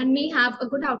and may have a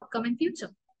good outcome in future.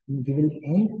 We will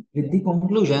end with the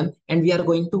conclusion, and we are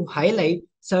going to highlight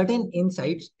certain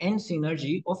insights and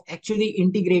synergy of actually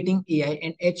integrating AI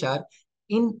and HR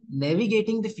in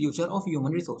navigating the future of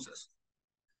human resources.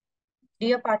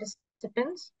 Dear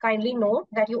participants, kindly note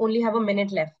that you only have a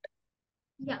minute left.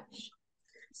 Yeah.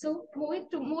 So moving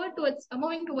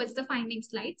towards the finding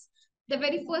slides. The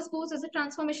very first goal is the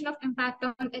transformation of impact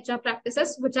on HR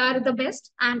practices, which are the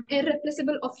best and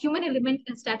irreplaceable of human element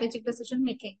in strategic decision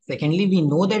making. Secondly, we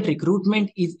know that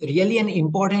recruitment is really an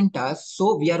important task,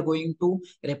 so we are going to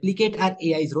replicate our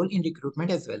AI's role in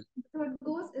recruitment as well. The third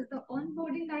goal is the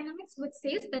onboarding dynamics, which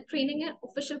says that training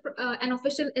an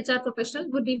official HR professional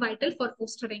would be vital for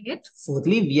fostering it.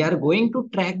 Fourthly, we are going to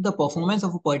track the performance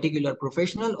of a particular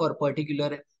professional or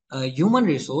particular human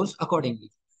resource accordingly.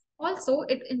 Also,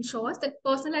 it ensures that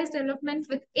personalized development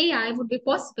with AI would be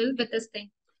possible with this thing.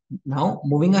 Now,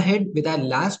 moving ahead with our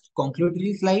last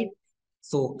concludatory slide.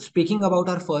 So, speaking about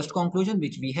our first conclusion,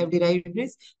 which we have derived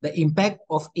is the impact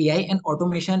of AI and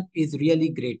automation is really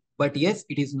great. But yes,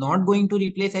 it is not going to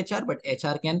replace HR, but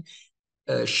HR can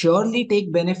surely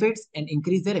take benefits and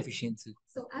increase their efficiency.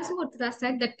 So as Murtaza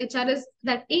said,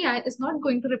 that AI is not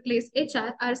going to replace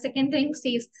HR. Our second thing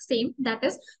says the same, that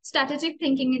is strategic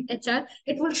thinking in HR.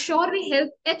 It will surely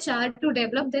help HR to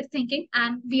develop their thinking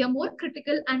and be a more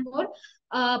critical and more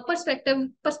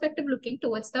perspective looking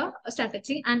towards the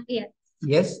strategy and AI.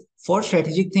 Yes, for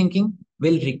strategic thinking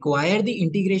will require the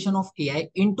integration of AI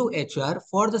into HR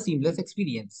for the seamless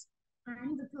experience.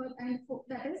 And the third and fourth,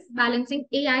 that is balancing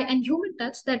AI and human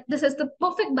touch. That this is the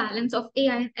perfect balance of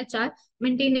AI and HR.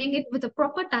 Maintaining it with a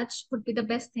proper touch would be the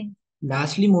best thing.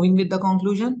 Lastly, moving with the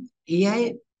conclusion,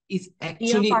 AI is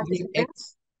actually... Dear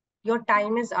participants, your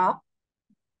time is up.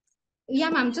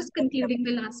 Yeah, ma'am, just concluding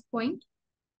the last point,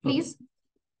 please. Okay.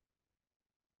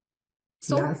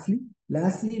 So,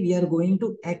 lastly, we are going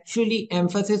to actually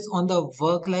emphasize on the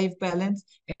work-life balance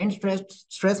and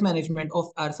stress management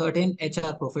of our certain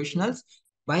HR professionals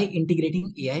by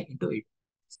integrating AI into it.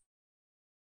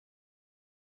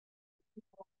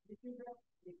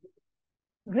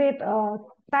 Great.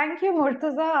 Thank you,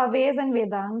 Murtaza, Awais, and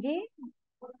Vedangi.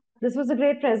 This was a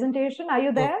great presentation. Are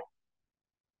you there?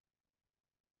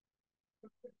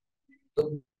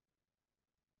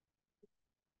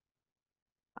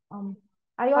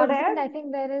 Are you all there? I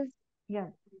think there's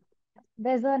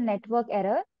a network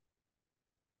error.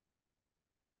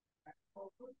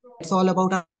 It's all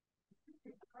about our...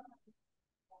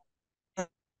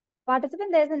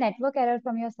 Participant, there's a network error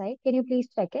from your side. Can you please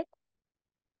check it?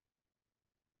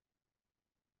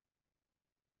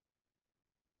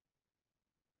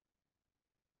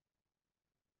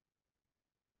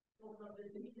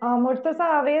 Murtaza,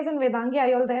 Awais, and Vedangi, are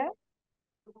you all there?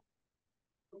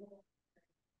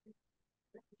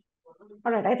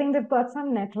 All right, I think they've got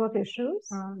some network issues.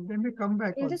 Then we come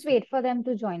back. We'll just wait for them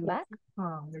to join back.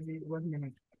 Maybe 1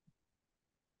 minute.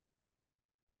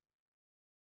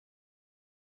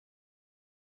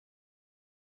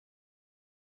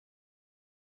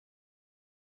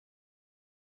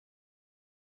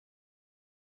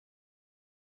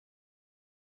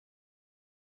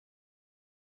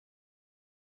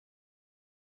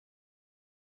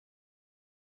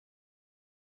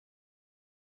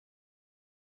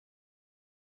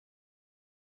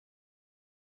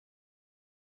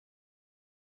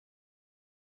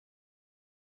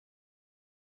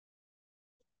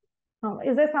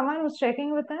 Is there someone who's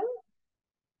checking with them?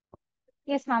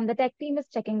 Yes, ma'am. The tech team is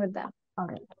checking with them. All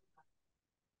right.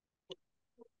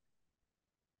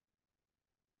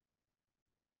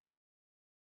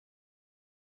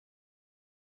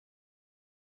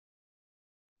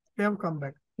 They have come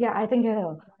back. Yeah, I think you're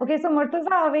here. Okay, so Murtaza,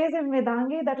 Awais, and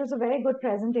Vedangi, that was a very good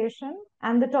presentation.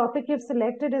 And the topic you've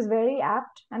selected is very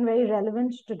apt and very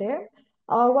relevant today.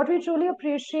 What we truly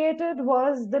appreciated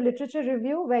was the literature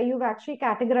review, where you've actually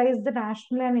categorized the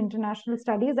national and international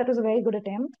studies. That was a very good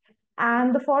attempt.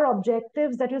 And the 4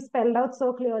 objectives that you spelled out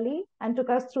so clearly and took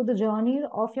us through the journey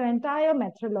of your entire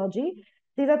methodology.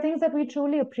 These are things that we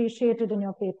truly appreciated in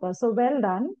your paper. So well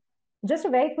done. Just a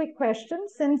very quick question,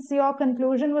 since your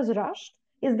conclusion was rushed,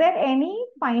 is there any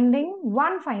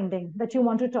one finding that you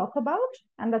want to talk about?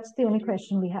 And that's the only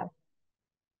question we have.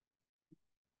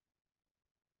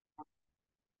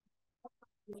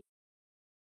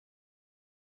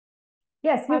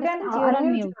 Yes, you can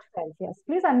unmute yourself. Yes,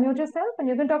 please unmute yourself and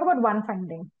you can talk about one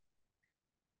finding.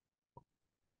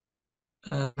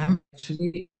 I'm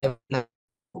actually I would like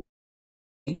to,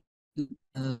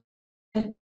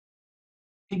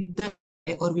 take the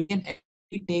AI, or we can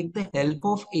actually take the help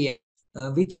of AI,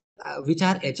 which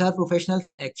our HR professionals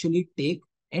actually take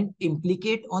and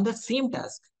implicate on the same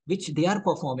task which they are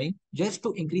performing, just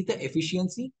to increase the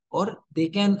efficiency, or they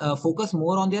can focus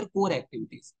more on their core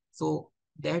activities. So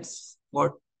that's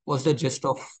what was the gist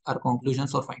of our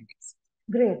conclusions or findings.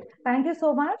 Great. Thank you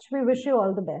so much. We wish you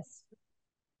all the best.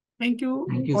 Thank you.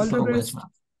 Thank you All so the much, best. ma'am.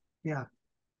 Yeah.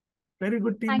 Very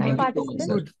good team Thank you, Thank work. you so much, sir.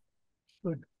 participants.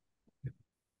 Good.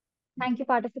 Thank you,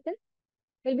 participants.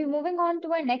 We'll be moving on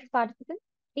to our next participant,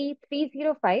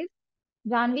 T305,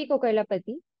 Janvi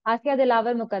Kokarlapati, Asya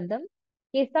Dilawar Mukaddam,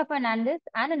 Kesta Fernandez,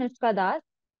 and Anushka Das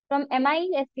from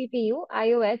MIE-SPPU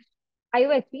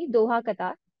IOSP Doha,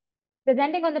 Qatar,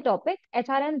 presenting on the topic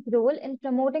HRM's role in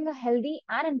promoting a healthy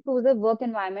and inclusive work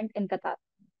environment in Qatar.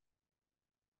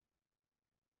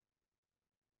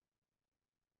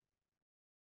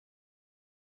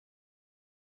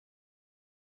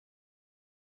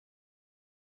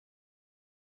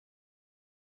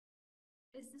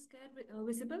 Is this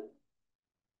visible?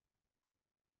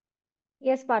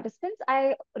 Yes, participants,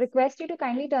 I request you to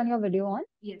kindly turn your video on.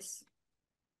 Yes.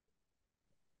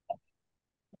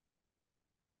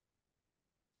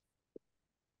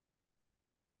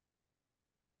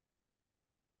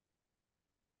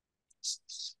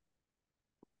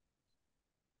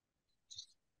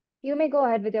 You may go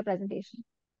ahead with your presentation.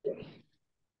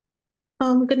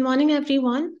 Good morning,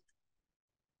 everyone.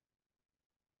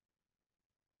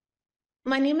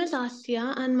 My name is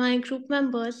Asya, and my group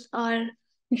members are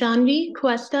Janvi,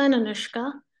 Questa, and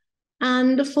Anushka.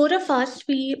 And the four of us,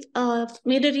 we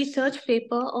made a research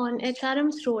paper on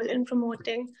HRM's role in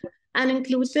promoting an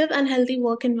inclusive and healthy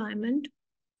work environment.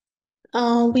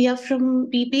 We are from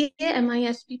BBA,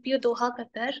 MISPPU, Doha,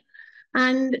 Qatar.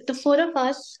 And the four of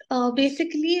us,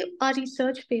 basically, our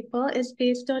research paper is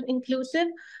based on inclusive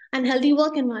and healthy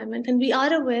work environment. And we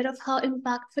are aware of how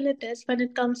impactful it is when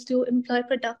it comes to employee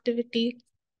productivity,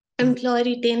 employee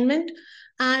retainment,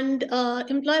 and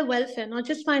employee welfare, not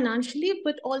just financially,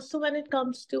 but also when it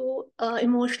comes to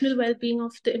emotional well-being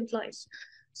of the employees.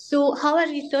 So how our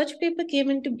research paper came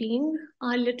into being,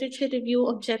 our literature review,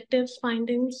 objectives,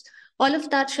 findings, all of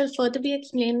that shall further be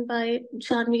explained by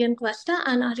Janvi and Questa,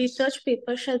 and our research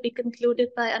paper shall be concluded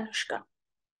by Anushka.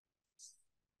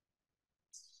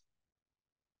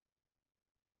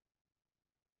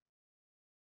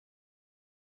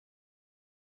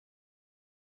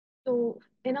 So,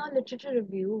 in our literature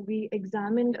review, we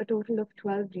examined a total of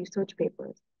 12 research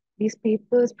papers. These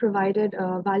papers provided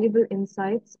valuable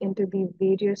insights into the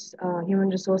various human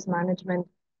resource management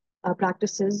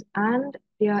practices and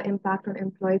their impact on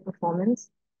employee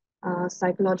performance,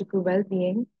 psychological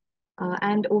well-being,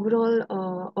 and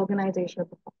overall organizational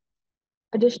performance.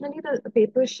 Additionally, the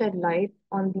papers shed light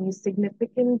on the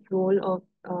significant role of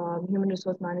human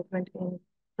resource management in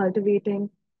cultivating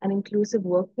an inclusive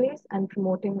workplace and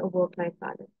promoting a work-life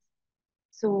balance.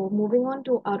 So moving on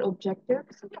to our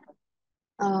objectives,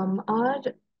 our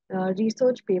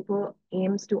research paper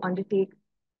aims to undertake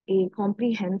a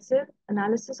comprehensive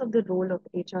analysis of the role of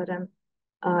HRM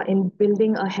in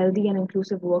building a healthy and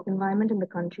inclusive work environment in the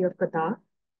country of Qatar.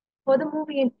 Furthermore,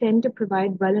 we intend to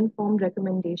provide well-informed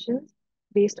recommendations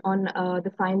based on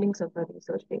the findings of our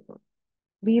research paper.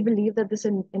 We believe that this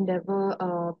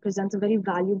endeavor presents a very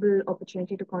valuable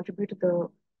opportunity to contribute to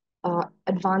the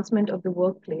advancement of the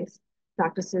workplace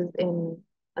practices in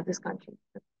this country.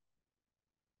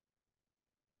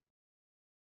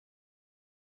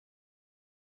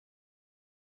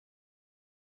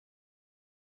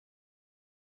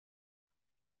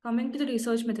 Coming to the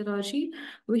research methodology,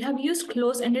 we have used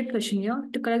close-ended questionnaire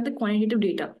to collect the quantitative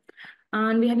data.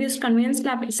 And we have used convenience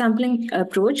sampling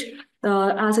approach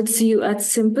as it's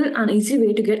simple and easy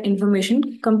way to get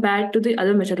information compared to the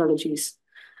other methodologies.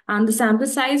 And the sample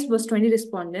size was 20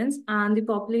 respondents, and the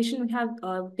population we have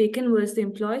taken was the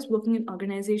employees working in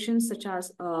organizations such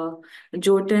as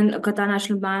Jotun, Qatar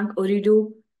National Bank,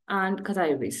 Ooredoo, and Qatar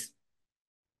Airways.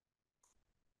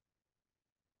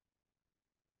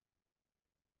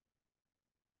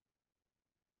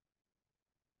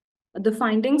 The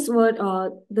findings were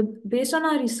based on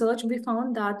our research, we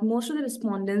found that most of the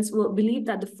respondents believed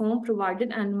that the firm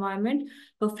provided an environment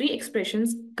for free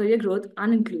expressions, career growth,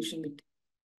 and inclusion.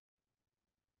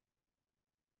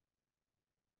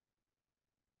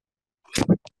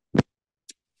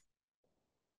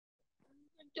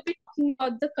 To be talking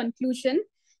about the conclusion,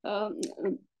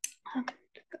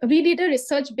 we did a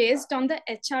research based on the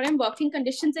HRM working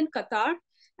conditions in Qatar,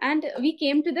 and we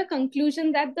came to the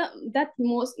conclusion that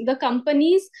the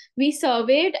companies we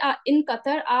surveyed in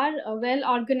Qatar are well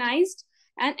organized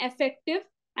and effective.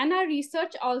 And our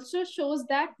research also shows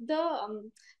that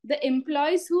the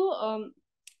employees who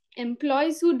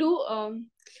do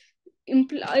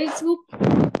employees who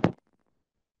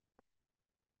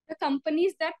the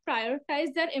companies that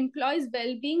prioritize their employees'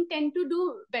 well-being tend to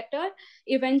do better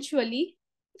eventually.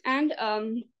 And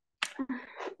and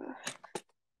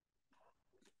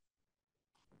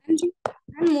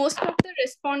most of the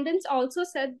respondents also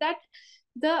said that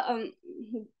the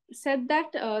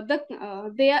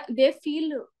they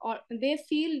feel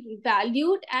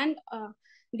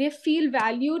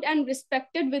valued and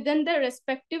respected within their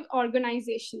respective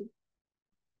organization.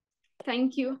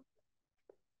 Thank you.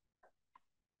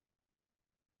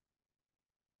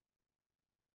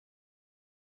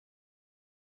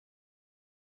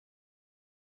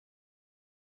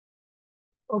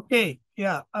 Okay,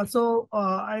 yeah.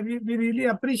 We really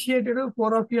appreciate,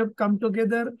 four of you have come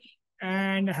together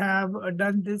and have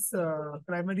done this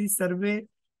primary survey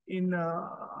in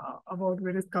about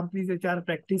various companies' HR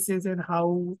practices and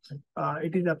how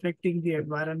it is affecting the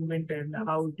environment and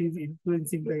how it is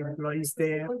influencing the employees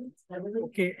there.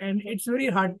 Okay, and it's very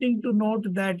heartening to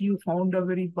note that you found a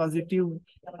very positive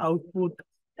output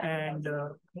and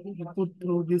you put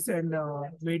through this and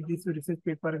made this research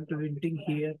paper and presenting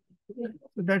here. So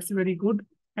that's very good.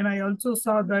 And I also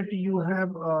saw that you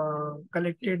have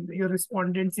collected, your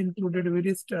respondents included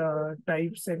various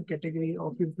types and category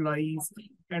of employees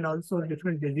and also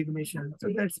different designations. So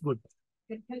that's good.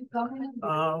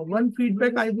 One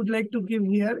feedback I would like to give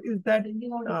here is that,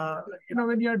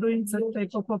 when you are doing such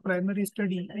type of a primary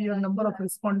study, your number of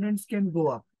respondents can go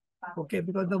up. Okay,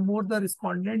 because the more the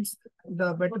respondents,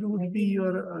 the better would be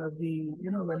your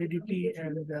validity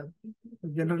and the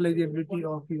generalizability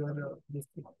of your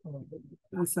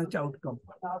research outcome.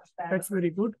 That's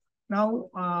very good. Now,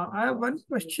 I have one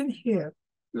question here.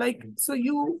 Like, so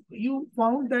you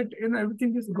found that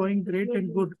everything is going great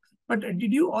and good, but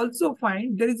did you also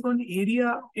find there is an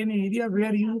area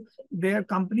where their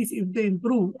companies, if they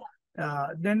improve,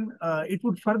 then it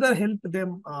would further help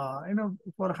them,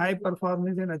 for high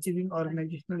performance and achieving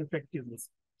organizational effectiveness.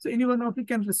 So any one of you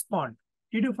can respond.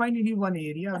 Did you find any one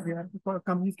area where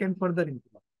companies can further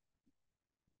improve?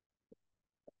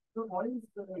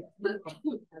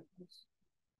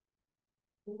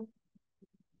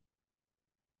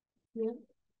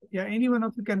 Yeah, any one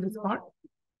of you can respond.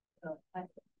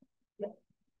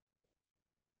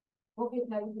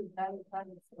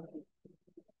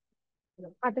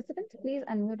 Participants, please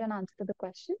unmute and answer the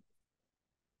question.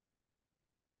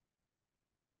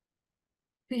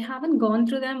 We haven't gone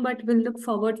through them, but we'll look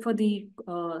forward for any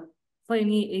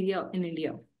area in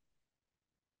India.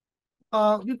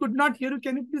 We could not hear you.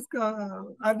 Can you please,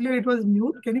 earlier it was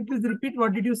mute. Can you please repeat?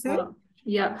 What did you say?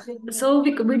 Yeah. So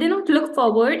we did not look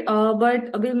forward,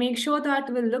 but we'll make sure that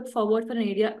we'll look forward for an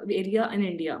area in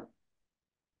India.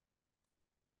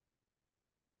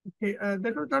 Okay,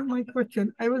 that was not my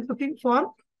question. I was looking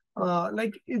for,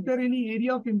 is there any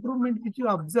area of improvement which you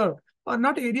observed? Or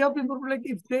not area of improvement, like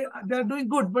if they are doing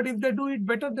good, but if they do it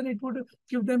better, then it would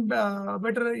give them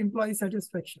better employee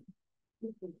satisfaction.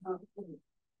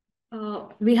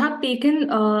 We have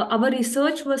taken, our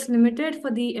research was limited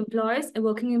for the employees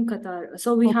working in Qatar.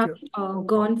 So we have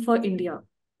gone for India.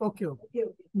 Okay,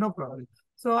 no problem.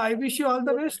 So I wish you all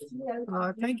the best.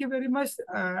 Thank you very much.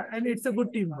 And it's a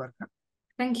good teamwork.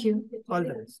 Thank you. All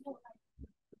the best.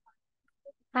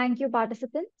 Thank you,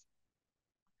 participants.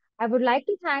 I would like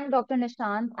to thank Dr.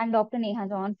 Nishant and Dr. Neha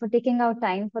John for taking out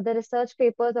time for the research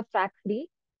papers of Track 3.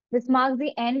 This marks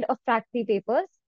the end of Track 3 papers.